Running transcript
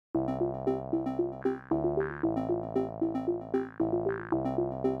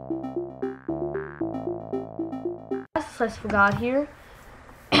Slice for God here,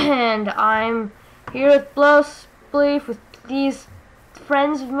 and I'm here with Spleef with these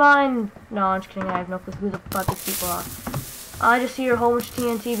friends of mine. No, I'm just kidding. I have no clue who the fuck these people are. I just hear a whole bunch of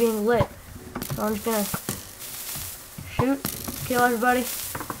TNT being lit, so I'm just gonna shoot, kill everybody.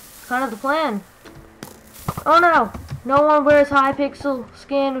 Kind of the plan. Oh no! No one wears Hypixel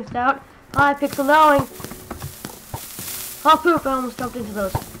skin without Hypixel knowing. Oh poop! I almost jumped into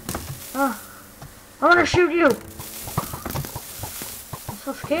those. I want to shoot you! I'm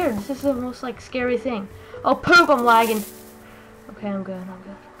so scared. This is the most like scary thing. Oh poop! I'm lagging. Okay, I'm good.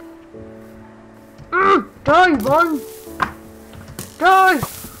 Die, run! Die!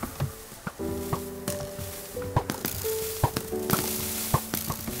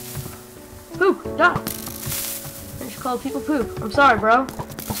 Poop! Die! I just called people poop. I'm sorry, bro.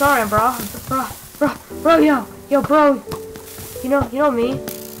 I'm sorry, bro. Bro, yo, bro. You know me.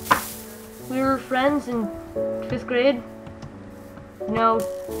 We were friends in 5th grade. No,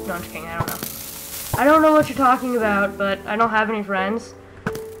 I'm just kidding. I don't know. I don't know what you're talking about, but I don't have any friends,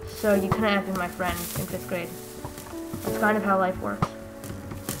 so you couldn't have been my friend in 5th grade. That's kind of how life works.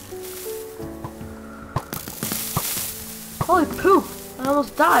 Holy poop! I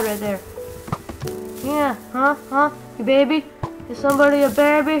almost died right there. Yeah, huh? You baby? Is somebody a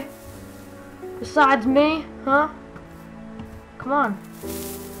baby? Besides me? Huh? Come on.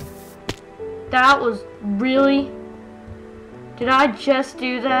 That was really... Did I just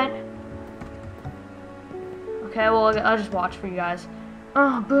do that? Okay, well, I'll just watch for you guys.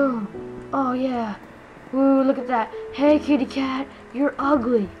 Oh, boom. Oh, yeah. Woo, look at that. Hey, kitty cat. You're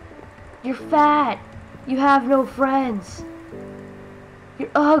ugly. You're fat. You have no friends.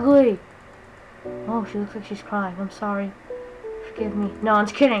 You're ugly. Oh, she looks like she's crying. I'm sorry. Forgive me. No, I'm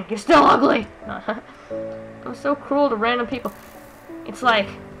just kidding. You're still ugly. I'm so cruel to random people. It's like,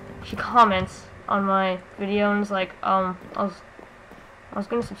 she comments on my video and is like, I was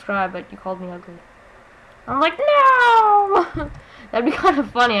gonna subscribe, but you called me ugly. I'm like, no! That'd be kind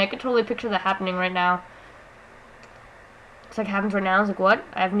of funny. I could totally picture that happening right now. It's like, it happens right now. It's like, what?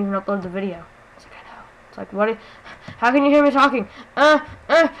 I haven't even uploaded the video. It's like, I know. It's like, what? How can you hear me talking? I'm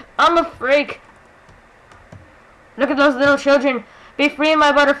a freak. Look at those little children. Be free,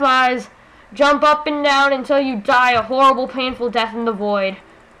 my butterflies. Jump up and down until you die a horrible, painful death in the void.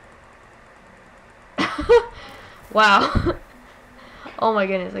 Wow. Oh my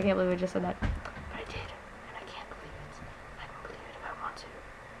goodness, I can't believe I just said that. But I did, and I can't believe it. I can believe it if I want to.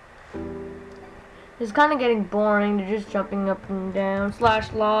 It's kind of getting boring to just jumping up and down. /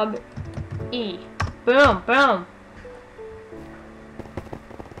 lob E. Boom, boom.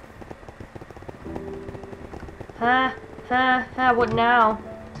 Ha, what now,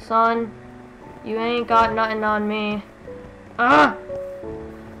 son? You ain't got nothing on me.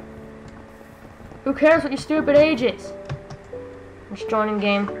 Who cares what your stupid age is? I'm just joining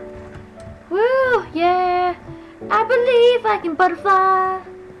game. Woo, yeah. I believe I can butterfly.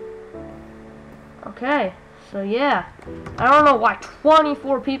 Okay, so yeah. I don't know why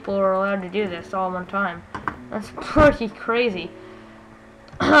 24 people are allowed to do this all at one time. That's pretty crazy.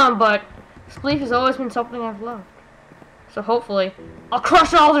 But Spleef has always been something I've loved. So hopefully, I'll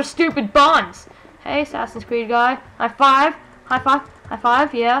crush all their stupid buns. Hey, Assassin's Creed guy. High five. High five. High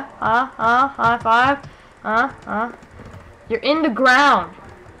five. Yeah. High five. You're in the ground.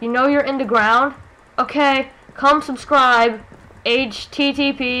 You know you're in the ground? Okay. Come subscribe.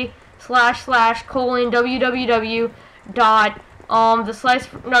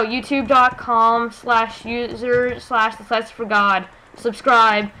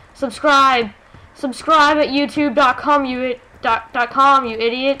 Subscribe at youtube.com, you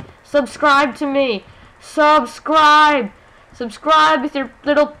idiot. Subscribe to me. Subscribe with your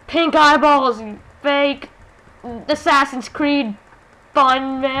little pink eyeballs, you fake Assassin's Creed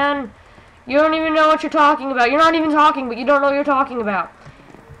fun man. You don't even know what you're talking about. You're not even talking, but you don't know what you're talking about.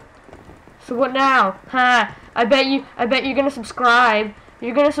 So what now? I bet you're gonna subscribe.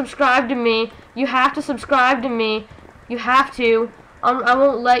 You're gonna subscribe to me. You have to subscribe to me. You have to. I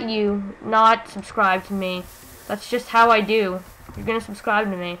won't let you not subscribe to me. That's just how I do. You're gonna subscribe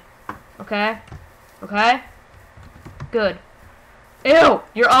to me. Okay? Okay? Good. Ew!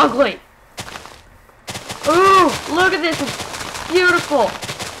 You're ugly! Ooh! Look at this! It's beautiful!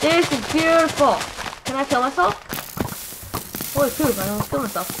 This is beautiful! Can I kill myself? Holy poop, I almost killed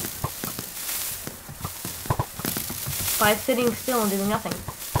myself. By sitting still and doing nothing.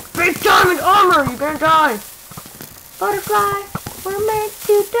 Big diamond armor! You're gonna die! Butterfly! We're meant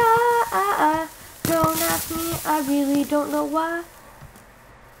to die. Don't ask me, I really don't know why.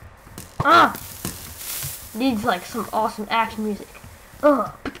 Needs like some awesome action music.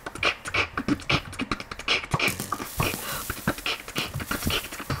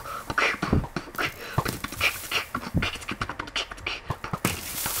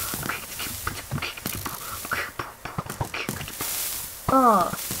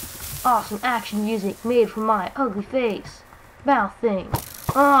 Awesome action music made from my ugly face. Mouth thing.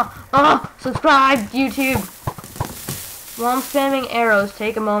 Subscribe, YouTube. While I'm spamming arrows,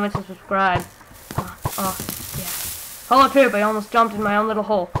 take a moment to subscribe. Yeah. Holy poop, I almost jumped in my own little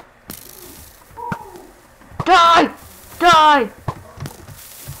hole. Die! Die!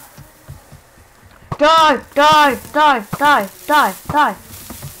 Die! Die! Die! Die! Die! Die!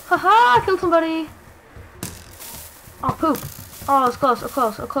 Haha! I killed somebody! Oh, poop! Oh, it's close, so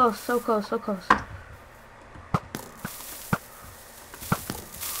close, so close, so close, so close.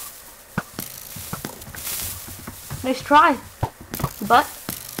 Nice try, but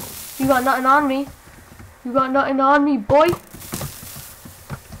you got nothing on me. You got nothing on me, boy.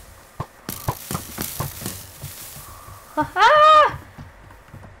 Haha!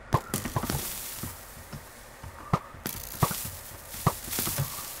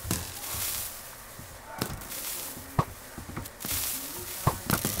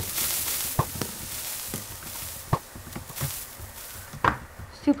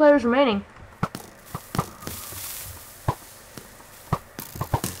 There's 2 players remaining.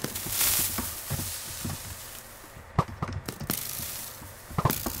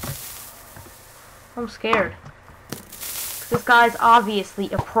 I'm scared. This guy's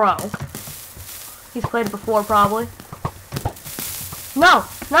obviously a pro. He's played it before, probably. No!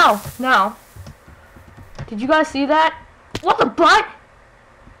 No! No! Did you guys see that? What the butt?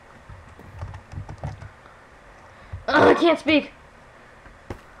 I can't speak.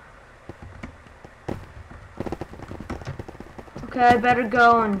 Okay, I better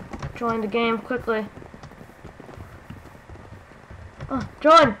go and join the game quickly.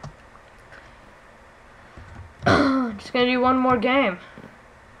 Join! Just gonna do one more game.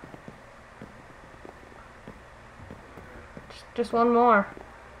 Just one more.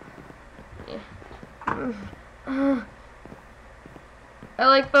 I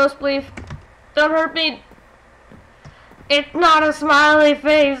like both Spleef. Don't hurt me. It's not a smiley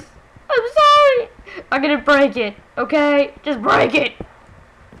face. I'm sorry. I'm gonna break it. Okay, just break it.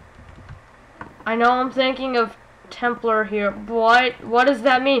 I know I'm thinking of Templar here. What does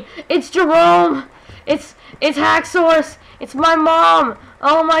that mean? It's Jerome. It's Hacksource. It's my mom.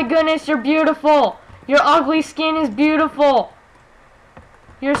 Oh my goodness, you're beautiful. Your ugly skin is beautiful.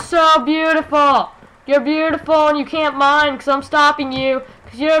 You're so beautiful. You're beautiful and you can't mind because I'm stopping you.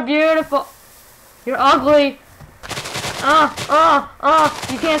 Because you're beautiful. You're ugly.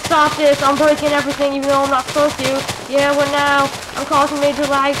 You can't stop this. I'm breaking everything even though I'm not supposed to. Yeah, what now? I'm causing major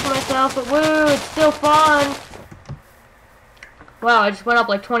lag for myself, but woo, it's still fun. Wow, I just went up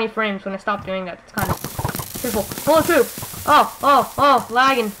like 20 frames when I stopped doing that. It's kind of pitiful. Holy poop! Oh,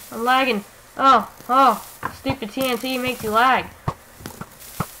 lagging. I'm lagging. Oh, stupid TNT makes you lag.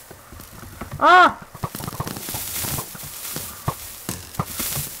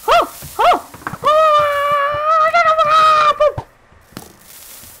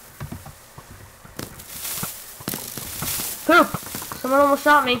 Poop! Someone almost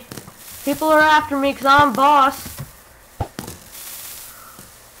shot me. People are after me because I'm boss.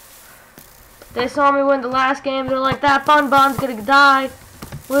 They saw me win the last game. They're like, that Bonbon's gonna die.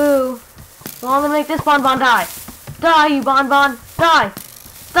 Woo. Well, I'm gonna make this Bonbon die. Die, you Bonbon. Die.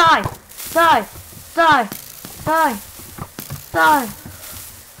 Die. Die. Die. Die. Die.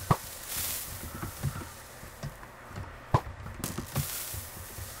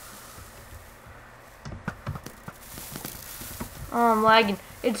 Oh, I'm lagging.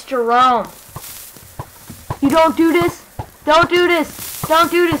 It's Jerome. You don't do this. Don't do this. Don't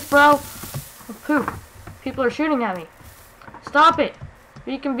do this, bro. Oh, poop. People are shooting at me. Stop it.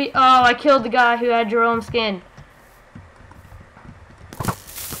 You can be. Oh, I killed the guy who had Jerome's skin.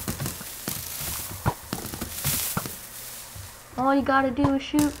 All you gotta do is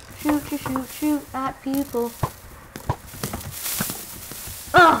shoot at people.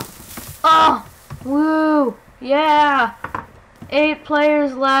 Woo. Yeah. 8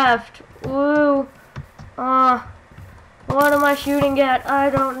 players left. Woo. What am I shooting at? I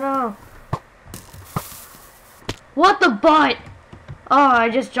don't know. What the butt? Oh, I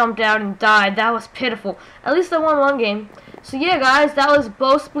just jumped out and died. That was pitiful. At least I won one game. So yeah, guys, that was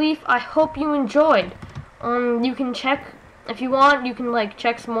Spleef. I hope you enjoyed. You can check, if you want, you can like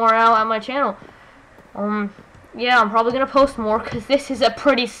check some more out on my channel. Yeah, I'm probably gonna post more because this is a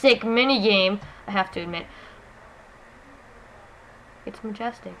pretty sick mini game. I have to admit. It's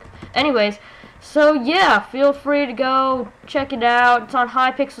majestic. Anyways, so yeah, feel free to go check it out. It's on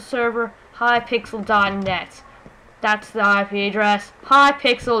Hypixel server, hypixel.net. That's the IP address,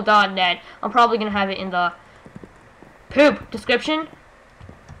 hypixel.net. I'm probably going to have it in the poop description.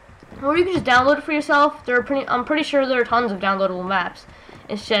 Or you can just download it for yourself. I'm pretty sure there are tons of downloadable maps.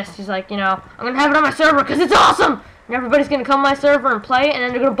 It's just, he's like, you know, I'm going to have it on my server because it's awesome! And everybody's going to come to my server and play, and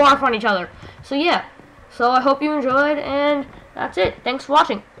then they're going to barf on each other. So yeah, so I hope you enjoyed, and that's it. Thanks for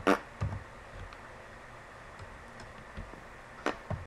watching.